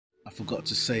forgot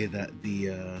to say that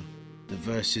the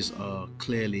verses are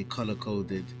clearly color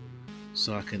coded,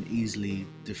 so I can easily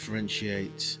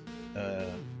differentiate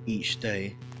each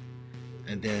day.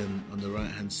 And then on the right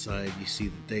hand side you see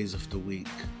the days of the week.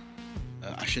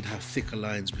 I should have thicker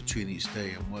lines between each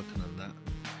day. I'm working on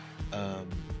that,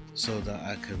 so that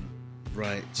I can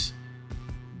write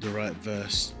the right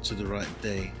verse to the right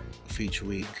day of each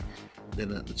week.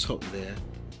 Then at the top there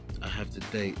I have the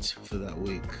date for that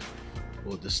week,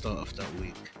 or the start of that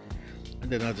week, and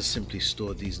then I just simply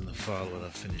store these in the file when I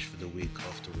finish for the week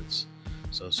afterwards.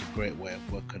 So it's a great way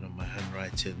of working on my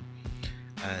handwriting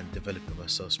and developing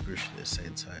myself spiritually at the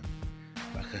same time.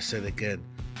 Like I said again,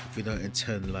 if we don't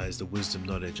internalize the wisdom,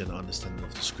 knowledge and understanding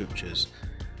of the scriptures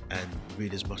and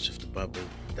read as much of the Bible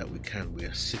that we can, we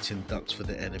are sitting ducks for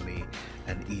the enemy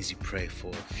and easy prey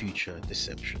for future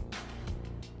deception.